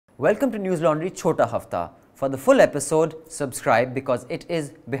Welcome to News Laundry Chhota Hafta. For the full episode, subscribe because it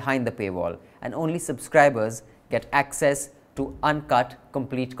is behind the paywall and only subscribers get access to uncut,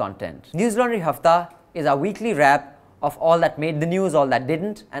 complete content. News Laundry Hafta is our weekly wrap of all that made the news, all that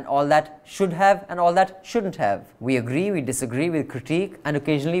didn't, and all that should have and all that shouldn't have. We agree, we disagree, we critique, and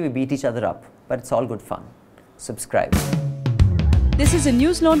occasionally we beat each other up. But it's all good fun. Subscribe. This is a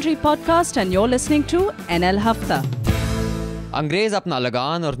News Laundry podcast and you're listening to NL Hafta. अंग्रेज अपना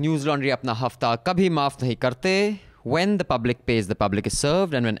लगान और news laundry अपना हफ्ता कभी माफ़ नहीं करते. When the public pays, the public is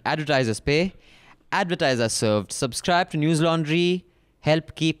served, and when advertisers pay, advertisers are served. Subscribe to News Laundry,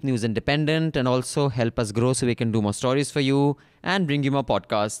 help keep news independent, and also help us grow so we can do more stories for you and bring you more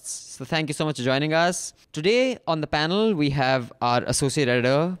podcasts. So thank you so much for joining us. Today on the panel, we have our associate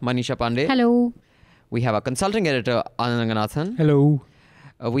editor, Manisha Pande. Hello. We have our consulting editor, Anand Ranganathan. Hello.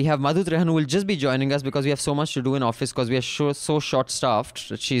 We have Madhu Trehan, who will just be joining us because we have so much to do in office because we are so short-staffed.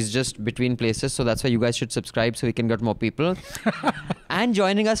 She's just between places, so that's why you guys should subscribe so we can get more people. And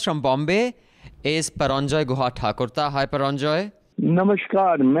joining us from Bombay is Paranjoy Guha Thakurta. Hi, Paranjoy.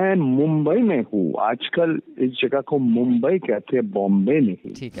 नमस्कार, मैं मुंबई में हूँ. आजकल इस जगह को मुंबई कहते हैं, बॉम्बे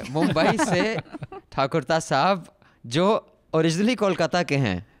नहीं. ठीक है, मुंबई से ठाकुरता साहब जो ओरिजिनली कोलकाता के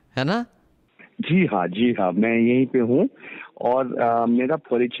हैं, है ना? जी हाँ, मैं यहीं पे हूँ. और मेरा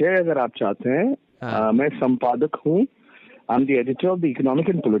परिचय अगर आप चाहते हैं, मैं संपादक हूँ. I'm the editor of the Economic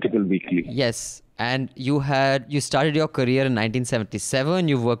and Political Weekly. Yes, and you started your career in 1977.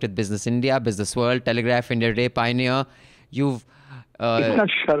 You've worked at Business India, Business World, Telegraph, India Today, Pioneer. You've इतना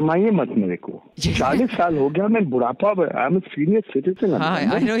शर्माइए मत मेरे को. 40 साल हो गया, मैं बुढ़ापा. I'm a senior citizen.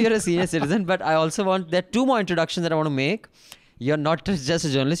 I know you're a senior citizen, but I also want, there are two more introductions that I want to make. You're not just a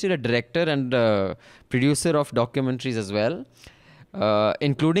journalist, you're a director and producer of documentaries as well,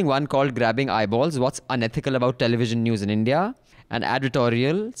 including one called Grabbing Eyeballs, What's Unethical About Television News in India, and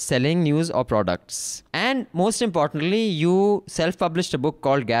Advertorial, Selling News or Products. And most importantly, you self-published a book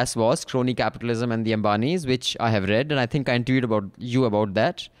called Gas Wars, Crony Capitalism and the Ambanis, which I have read, and I think I interviewed about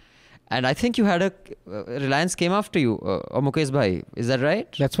that. And I think you had Reliance came after you, or Mukesh Bhai. Is that right?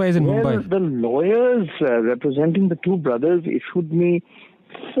 That's why he's in Mumbai. The lawyers representing the two brothers issued me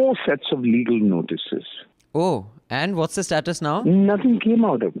 4 sets of legal notices. Oh, and what's the status now? Nothing came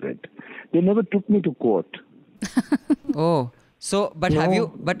out of it. They never took me to court. Oh, so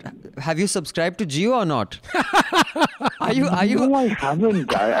have you subscribed to Jio or not? Are you? No, I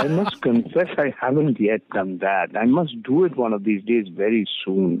haven't. I must confess, I haven't yet done that. I must do it one of these days very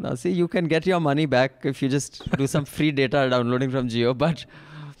soon. Now, see, you can get your money back if you just do some free data downloading from Jio. But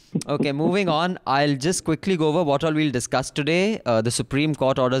okay, moving on. I'll just quickly go over what all we'll discuss today. The Supreme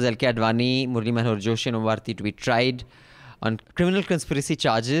Court orders LK Advani, Murli, Joshi, and Bharti to be tried on criminal conspiracy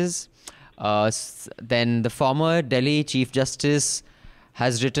charges. Then the former Delhi Chief Justice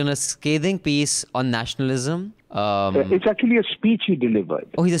has written a scathing piece on nationalism. It's actually a speech he delivered.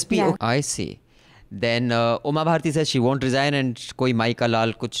 Oh, he's a speech. Yeah. Oh, I see. Then Uma Bharti says she won't resign and koi Mai ka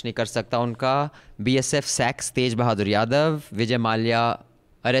lal kuch nahi kar sakta unka. BSF sacks Tej Bahadur Yadav. Vijay Mallya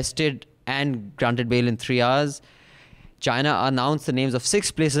arrested and granted bail in 3 hours. China announced the names of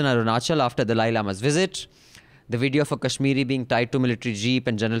 6 places in Arunachal after the Dalai Lama's visit. The video of a Kashmiri being tied to a military jeep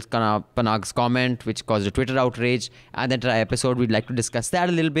and General Panag's comment, which caused a Twitter outrage. And the entire episode, we'd like to discuss that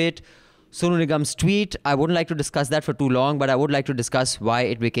a little bit. Sonu Nigam's tweet, I wouldn't like to discuss that for too long, but I would like to discuss why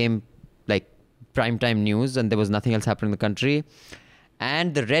it became like primetime news and there was nothing else happening in the country.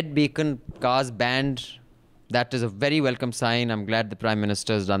 And the red beacon cars banned. That is a very welcome sign. I'm glad the Prime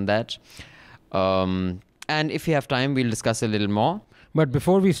Minister has done that. And if we have time, we'll discuss a little more. But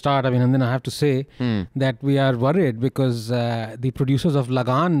before we start, Abhinandan, I have to say that we are worried because the producers of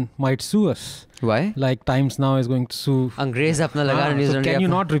Lagan might sue us. Why? Like Times Now is going to sue. Angrez apna lagan. So can you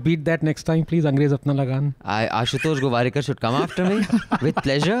not repeat that next time, please? Angrez apna lagan. Ashutosh Govarikar should come after me with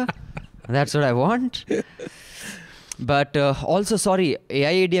pleasure. That's what I want. But also, sorry,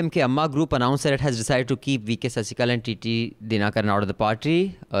 AIADMK Amma Group announced that it has decided to keep VK Sasikal and TT Dinakaran out of the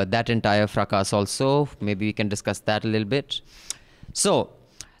party. That entire fracas also. Maybe we can discuss that a little bit. So,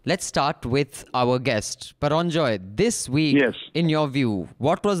 let's start with our guest. Paranjoy, this week, Yes. in your view,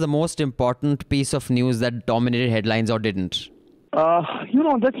 what was the most important piece of news that dominated headlines or didn't?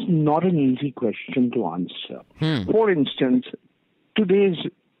 That's not an easy question to answer. For instance,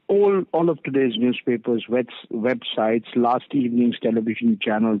 all of today's newspapers, websites, last evening's television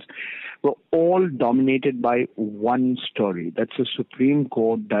channels were all dominated by one story. That's a Supreme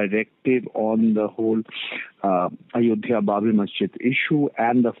Court directive on the whole Ayodhya Babri Masjid issue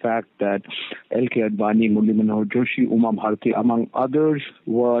and the fact that LK Advani, Murli, Joshi, Uma Bharti, among others,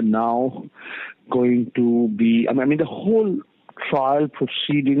 were now going to be, the whole trial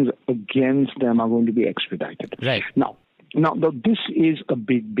proceedings against them are going to be expedited. Right. Now, this is a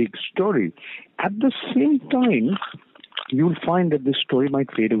big story. At the same time, you'll find that this story might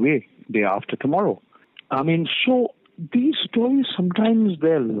fade away day after tomorrow. I mean, so these stories, sometimes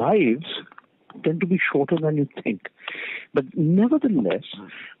their lives tend to be shorter than you think. But nevertheless,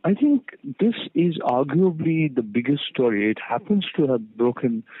 I think this is arguably the biggest story. It happens to have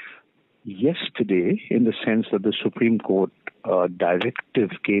broken yesterday, in the sense that the Supreme Court directive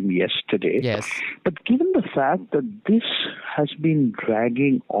came yesterday. Yes. But given the fact that this has been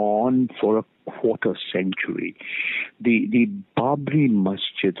dragging on for a quarter century, the Babri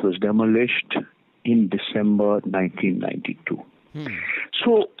Masjid was demolished in December 1992.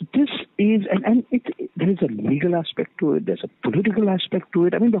 So this is, and there's a legal aspect to it, there's a political aspect to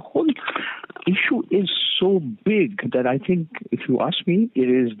it. I mean, the whole issue is so big that I think, if you ask me, it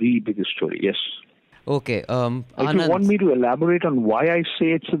is the biggest story, yes. Okay. If Anand, you want me to elaborate on why I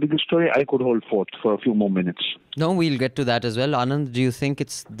say it's the biggest story, I could hold forth for a few more minutes. No, we'll get to that as well. Anand, do you think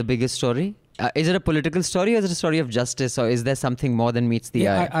it's the biggest story? Is it a political story, or is it a story of justice, or is there something more than meets the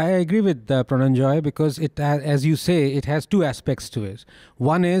eye? I agree with Paranjoy, because it, as you say, it has two aspects to it.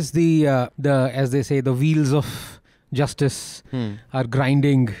 One is the as they say, the wheels of justice are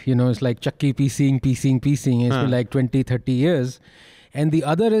grinding. It's like chakki piecing. It's been like 20, 30 years. And the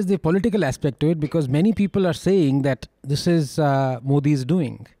other is the political aspect to it, because many people are saying that this is Modi's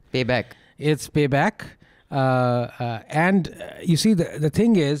doing. Payback. It's payback. And you see, the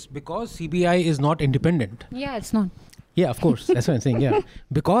thing is, because CBI is not independent. Yeah, it's not. Yeah, of course. That's what I'm saying. Yeah.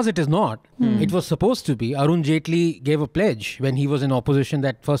 Because it is not, it was supposed to be. Arun Jaitley gave a pledge when he was in opposition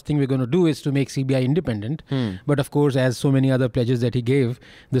that first thing we're going to do is to make CBI independent. But of course, as so many other pledges that he gave,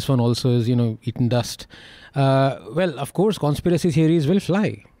 this one also is, eaten dust. Well, of course, conspiracy theories will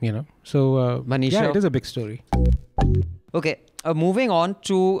fly, So, Manisha? yeah, it is a big story. Okay. Moving on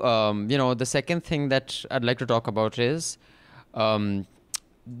to, the second thing that I'd like to talk about is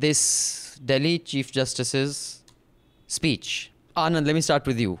this Delhi Chief Justice's speech. Anand, let me start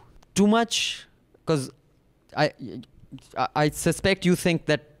with you. Too much, because I suspect you think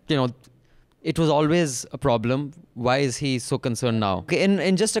that, it was always a problem. Why is he so concerned now? Okay,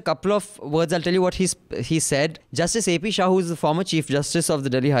 in just a couple of words, I'll tell you what he said. Justice A.P. Shah, who is the former Chief Justice of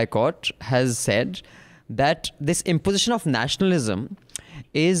the Delhi High Court, has said that this imposition of nationalism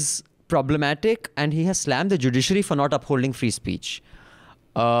is problematic, and he has slammed the judiciary for not upholding free speech.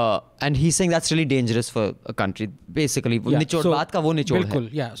 And he's saying that's really dangerous for a country. Basically, nichod baat ka wo nichod hai.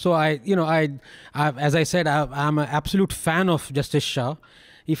 Yeah. So I as I said, I'm an absolute fan of Justice Shah.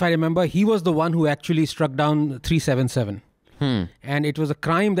 If I remember, he was the one who actually struck down 377. And it was a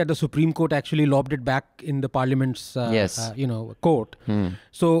crime that the Supreme Court actually lobbed it back in the Parliament's, court.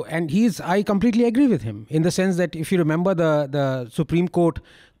 So, and I completely agree with him in the sense that if you remember the Supreme Court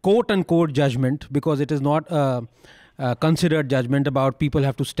quote-unquote judgment, because it is not a considered judgment about people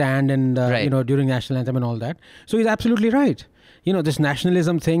have to stand and, during national anthem and all that. So he's absolutely right. This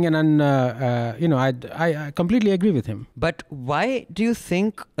nationalism thing, and I completely agree with him. But why do you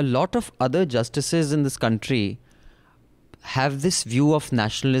think a lot of other justices in this country have this view of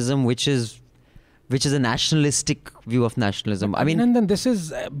nationalism, which is a nationalistic view of nationalism? I mean, and then this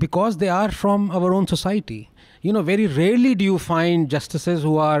is because they are from our own society. Very rarely do you find justices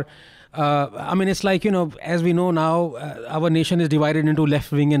who are it's like, as we know now, our nation is divided into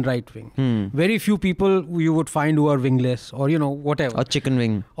left wing and right wing. Very few people you would find who are wingless, or, whatever. Or chicken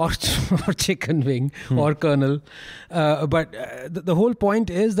wing. Or chicken wing, or colonel. But the whole point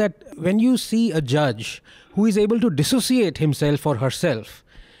is that when you see a judge who is able to dissociate himself or herself,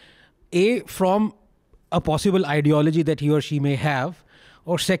 from a possible ideology that he or she may have,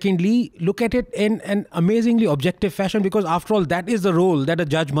 or secondly, look at it in an amazingly objective fashion, because after all, that is the role that a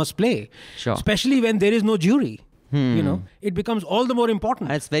judge must play. Sure. Especially when there is no jury. It becomes all the more important.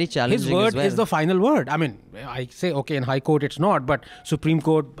 And it's very challenging. His word as well. is the final word. I mean, I say, okay, in High Court it's not, but Supreme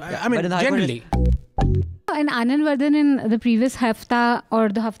Court, generally. And Anand Vardhan in the previous Hafta or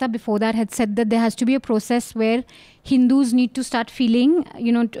the Hafta before that had said that there has to be a process where Hindus need to start feeling,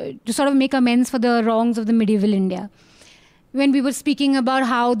 to sort of make amends for the wrongs of the medieval India. When we were speaking about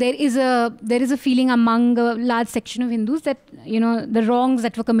how there is a feeling among a large section of Hindus that, the wrongs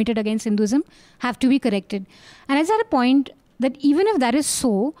that were committed against Hinduism have to be corrected. And I was at a point that even if that is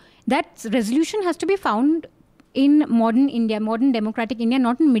so, that resolution has to be found in modern India, modern democratic India,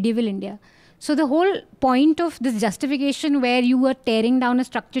 not in medieval India. So the whole point of this justification where you were tearing down a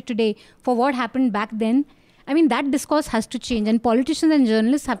structure today for what happened back then, that discourse has to change, and politicians and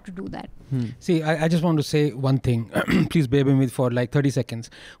journalists have to do that. See, I just want to say one thing. Please bear with me for like 30 seconds.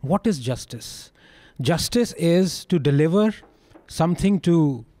 What is justice? Justice is to deliver something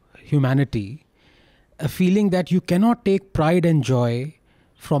to humanity, a feeling that you cannot take pride and joy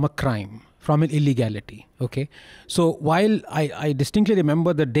from a crime, from an illegality. Okay, so while I distinctly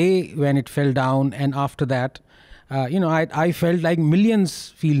remember the day when it fell down, and after that, I felt like millions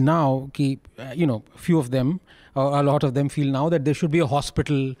feel now, few of them, or a lot of them feel now, that there should be a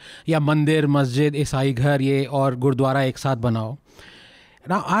hospital, ya mandir, masjid, Isai ghar ye, or gurdwara ek saath banao.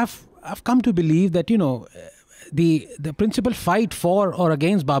 Now I've come to believe that, the principal fight for or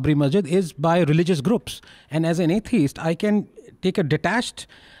against Babri Masjid is by religious groups. And as an atheist, I can take a detached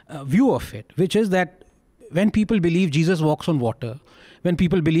view of it, which is that when people believe Jesus walks on water, when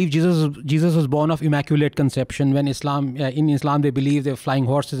people believe Jesus was born of immaculate conception, when in Islam they believe they're flying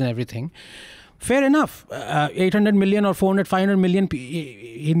horses and everything, fair enough. 800 million or 400, 500 million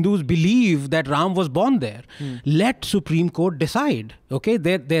Hindus believe that Ram was born there. Let Supreme Court decide. Okay,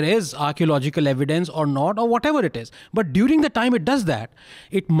 there is archaeological evidence or not, or whatever it is. But during the time it does that,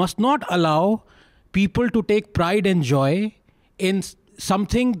 it must not allow people to take pride and joy in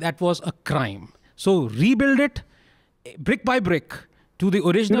something that was a crime. So rebuild it brick by brick to the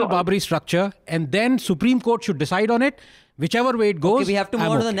original Babri structure, and then Supreme Court should decide on it. Whichever way it goes. Okay, we have to move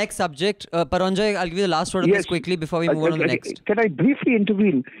on to the next subject. Paranjoy, I'll give you the last word of this quickly before we move on to the next. Can I briefly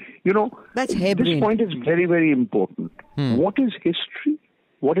intervene? That's this point is very, very important. What is history?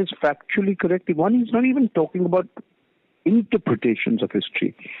 What is factually correct? One is not even talking about interpretations of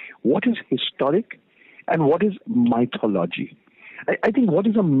history. What is historic and what is mythology? I think what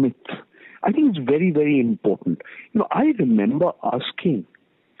is a myth? I think it's very, very important. I remember asking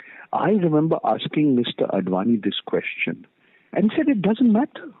Mr. Advani this question, and he said, it doesn't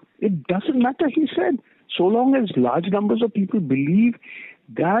matter. It doesn't matter, he said, so long as large numbers of people believe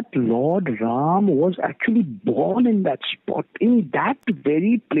that Lord Ram was actually born in that spot, in that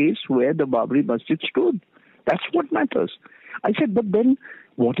very place where the Babri Masjid stood. That's what matters. I said, but then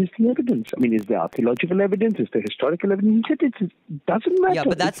what is the evidence? I mean, is there archaeological evidence? Is there historical evidence? He said, it doesn't matter. Yeah,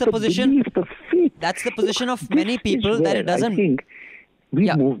 but that's it's the position. Belief, the faith. That's the position of many people, that it doesn't. I think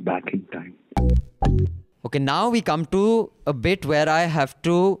we move back in time. Okay, now we come to a bit where I have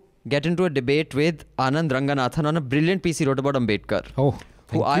to get into a debate with Anand Ranganathan on a brilliant piece he wrote about Ambedkar.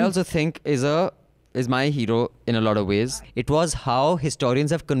 Who I also think is my hero in a lot of ways. It was how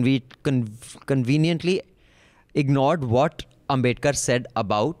historians have conveniently ignored what Ambedkar said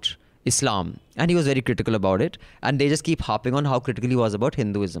about Islam, and he was very critical about it, and they just keep harping on how critical he was about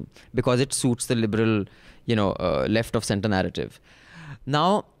Hinduism because it suits the liberal, left of center narrative.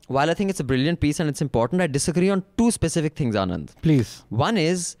 Now, while I think it's a brilliant piece and it's important, I disagree on two specific things, Anand. Please. One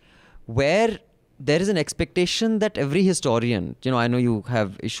is where there is an expectation that every historian, I know you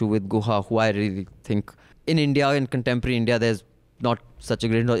have issue with Guha, who I really think in India, in contemporary India, there's not such a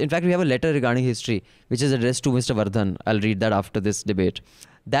great... In fact, we have a letter regarding history, which is addressed to Mr. Vardhan. I'll read that after this debate.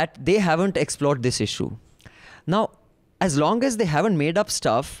 That they haven't explored this issue. Now, as long as they haven't made up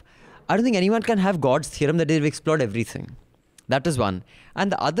stuff, I don't think anyone can have God's theorem that they've explored everything. That is one.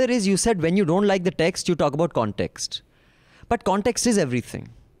 And the other is, you said when you don't like the text, you talk about context. But context is everything.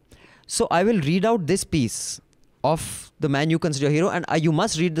 So I will read out this piece of the man you consider a hero, and you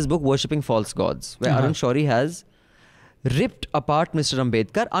must read this book, Worshipping False Gods, where Arun Shourie has ripped apart Mr.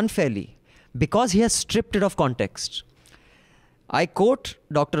 Ambedkar unfairly because he has stripped it of context. I quote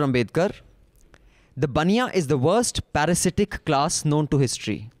Dr. Ambedkar, "The Baniya is the worst parasitic class known to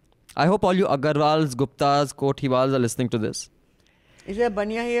history." I hope all you Agarwals, Guptas, Kothiwals are listening to this. Is there a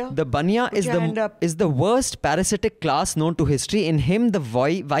Baniya here? The Baniya is the worst parasitic class known to history. In him, the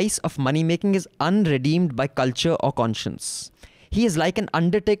vice of money-making is unredeemed by culture or conscience. He is like an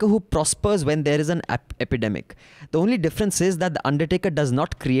undertaker who prospers when there is an epidemic. The only difference is that the undertaker does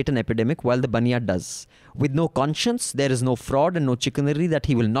not create an epidemic while the Baniya does. With no conscience, there is no fraud and no chicanery that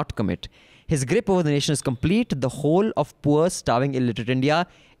he will not commit. His grip over the nation is complete. The whole of poor, starving, illiterate India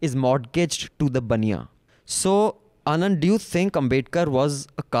is mortgaged to the Baniya. So, Anand, do you think Ambedkar was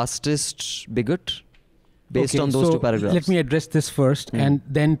a casteist bigot based on those two paragraphs? Let me address this first and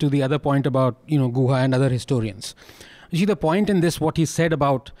then to the other point about, Guha and other historians. You see, the point in this, what he said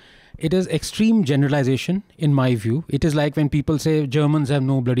about, it is extreme generalization in my view. It is like when people say Germans have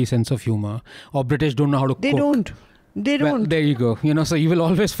no bloody sense of humor or British don't know how to cook. They don't. Well, there you go. So you will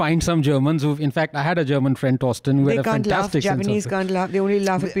always find some Germans who, in fact, I had a German friend, Torsten, who had a fantastic sense of Japanese can't laugh. They only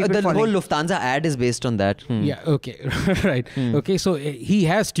laugh at people The falling. whole Lufthansa ad is based on that. Yeah, okay. Right. Okay, so he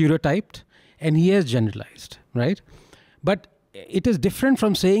has stereotyped and he has generalized, right? But it is different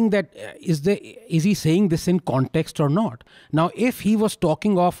from saying that, is he saying this in context or not? Now, if he was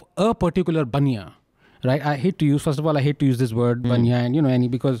talking of a particular Baniya, right? First of all, I hate to use this word Baniya,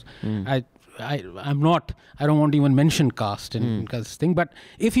 and, because I don't want to even mention caste in this thing, but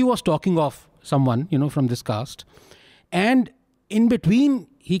if he was talking of someone, from this caste, and in between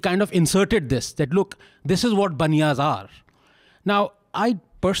he kind of inserted this, that look, this is what baniyas are. Now, I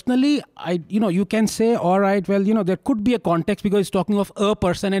personally, you can say, all right, well, there could be a context because he's talking of a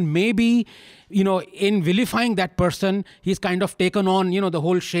person, and maybe, in vilifying that person, he's kind of taken on, the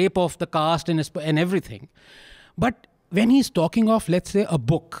whole shape of the caste and everything. But when he's talking of, let's say, a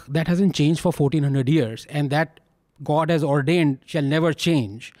book that hasn't changed for 1400 years and that God has ordained shall never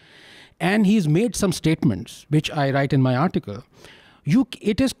change, and he's made some statements, which I write in my article,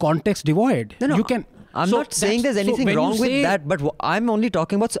 it is context devoid. No. You can... I'm not saying there's anything wrong with that, but I'm only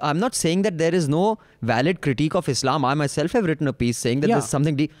talking about, I'm not saying that there is no valid critique of Islam. I myself have written a piece saying that there's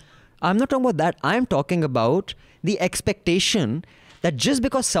something deep. I'm not talking about that. I'm talking about the expectation that just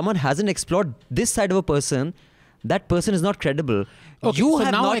because someone hasn't explored this side of a person, that person is not credible. Okay, you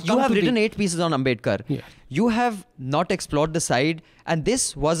so have written 8 pieces on Ambedkar. Yeah. You have not explored the side, and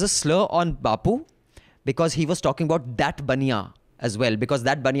this was a slur on Bapu because he was talking about that Baniya as well, because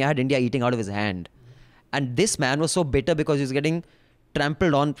that Baniya had India eating out of his hand. And this man was so bitter because he was getting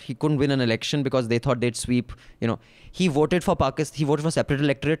trampled on. He couldn't win an election because they thought they'd sweep. He voted for Pakistan. He voted for separate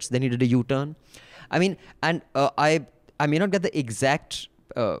electorates. Then he did a U-turn. I mean, and I may not get the exact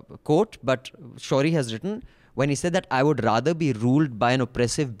quote, but Shori has written when he said that I would rather be ruled by an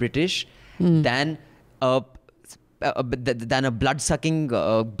oppressive British than a blood-sucking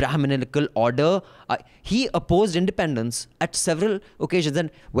Brahminical order. He opposed independence at several occasions. And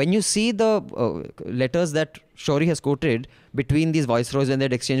when you see the letters that Shori has quoted between these viceroys when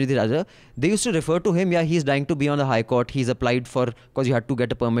they'd exchanged with each other, they used to refer to him, he's dying to be on the High Court. He's applied for, because you had to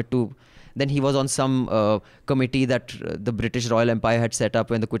get a permit to. Then he was on some committee that the British Royal Empire had set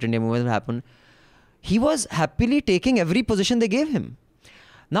up when the Quit India movement happened. He was happily taking every position they gave him.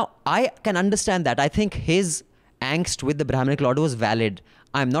 Now, I can understand that. I think his angst with the Brahminical order was valid.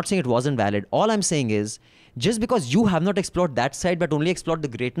 I'm not saying it wasn't valid. All I'm saying is, just because you have not explored that side but only explored the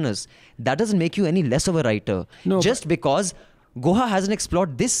greatness, that doesn't make you any less of a writer. No, just because Guha hasn't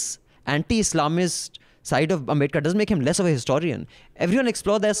explored this anti-Islamist side of Ambedkar doesn't make him less of a historian. Everyone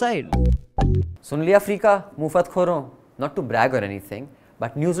explored their side. Sun liya Afrika, Mufat Khoro. Not to brag or anything,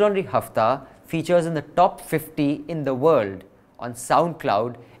 but News Laundry Hafta features in the top 50 in the world on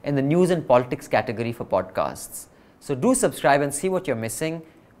SoundCloud in the news and politics category for podcasts. So do subscribe and see what you're missing,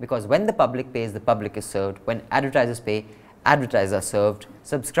 because when the public pays, the public is served. When advertisers pay, advertisers are served.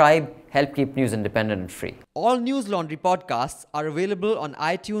 Subscribe, help keep news independent and free. All News Laundry podcasts are available on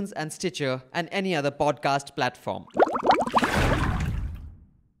iTunes and Stitcher and any other podcast platform.